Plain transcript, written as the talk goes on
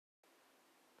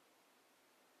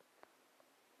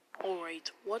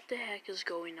Alright, what the heck is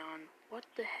going on? What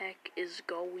the heck is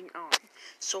going on?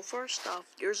 So first off,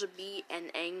 there's a bee and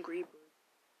angry bird.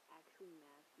 Actually,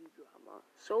 Matthew drama.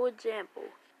 So example.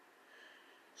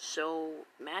 So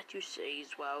Matthew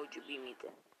says, "Why would you beat me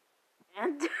then?"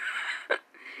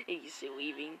 And he's still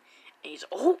leaving. And he's,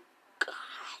 "Oh God,"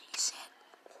 he said.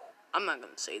 I'm not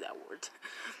gonna say that word.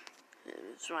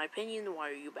 It's my opinion. Why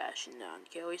are you bashing on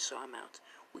Kelly? So I'm out.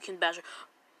 We can bash.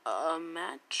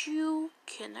 Matthew,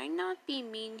 can I not be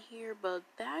mean here, but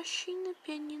bashing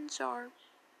opinions are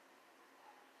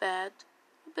bad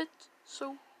a bit,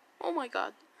 so, oh my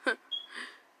God.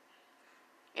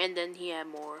 And then he had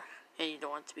more, and he don't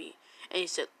want to be, and he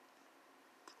said,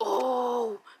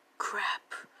 "Oh,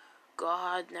 crap.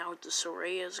 God, now the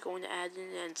Soraya is going to add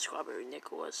in, and Strawberry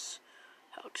Nicholas,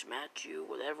 Alex Matthew,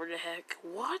 whatever the heck.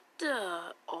 What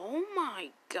the, oh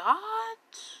my God.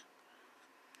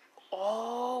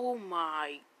 Oh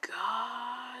my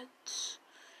God.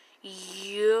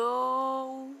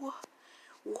 Yo.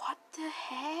 What the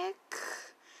heck?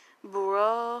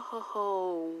 Bro,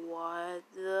 what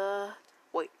the...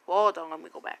 Wait, hold on, let me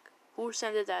go back. Who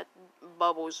sent that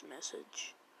Bubbles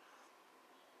message?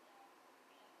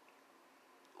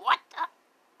 What the...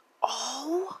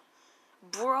 Oh,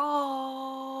 bro.